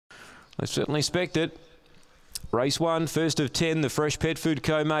I certainly expect it. Race 1, first of 10, the Fresh Pet Food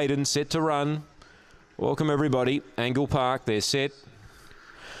Co. maiden, set to run. Welcome everybody. Angle-Park, they're set.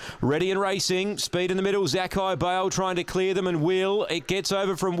 Ready and racing. Speed in the middle. Zakai Bale trying to clear them and Will. It gets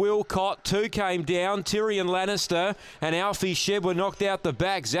over from Wilcott. 2 came down. Tyrion Lannister and Alfie Shedd were knocked out the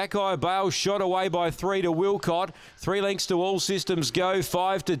back. Zakai Bale shot away by 3 to Wilcott. 3 lengths to All Systems Go.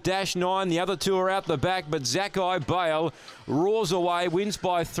 5 to Dash 9. The other 2 are out the back, but Zakai Bale roars away, wins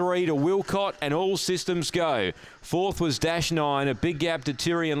by 3 to Wilcott and All Systems Go. 4th was Dash 9, a big gap to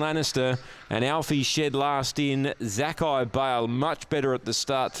Tyrion Lannister and Alfie Shedd last in. Zakai Bale, much better at the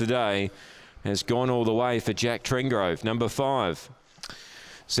start today, has gone all the way for Jack Trengrove, number 5.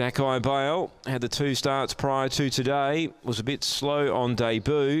 Zakai Bale had the 2 starts prior to today, was a bit slow on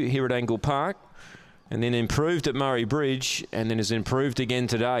debut here at Angle-Park, and then improved at Murray Bridge, and then has improved again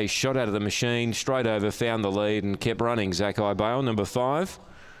today. Shot out of the machine, straight over, found the lead and kept running. Zakai Bale, number 5.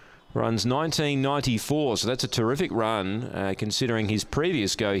 Runs 19.94, so that's a terrific run, considering his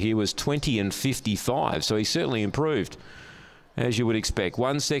previous go here was 20 and 55, so he certainly improved, as you would expect.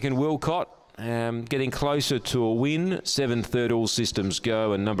 1 second Wilcott, getting closer to a win. 7 third All Systems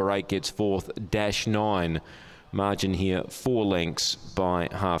Go, and number 8 gets 4th, Dash 9. Margin here 4 lengths by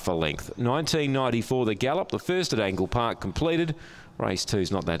half a length. 19.94 the gallop, the first at Angle-Park completed. Race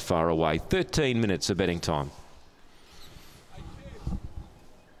 2's not that far away. 13 minutes of betting time.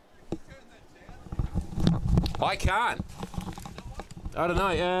 I can't. I don't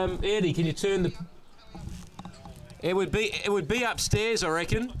know. Eddie, can you turn the... It would be upstairs, I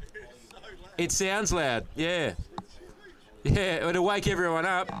reckon. It sounds loud. Yeah. Yeah, it'll wake everyone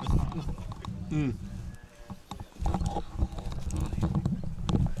up.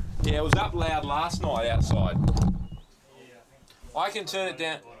 Yeah, it was up loud last night outside. I can turn it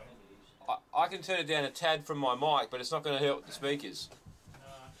down. I can turn it down a tad from my mic, but it's not going to help the speakers.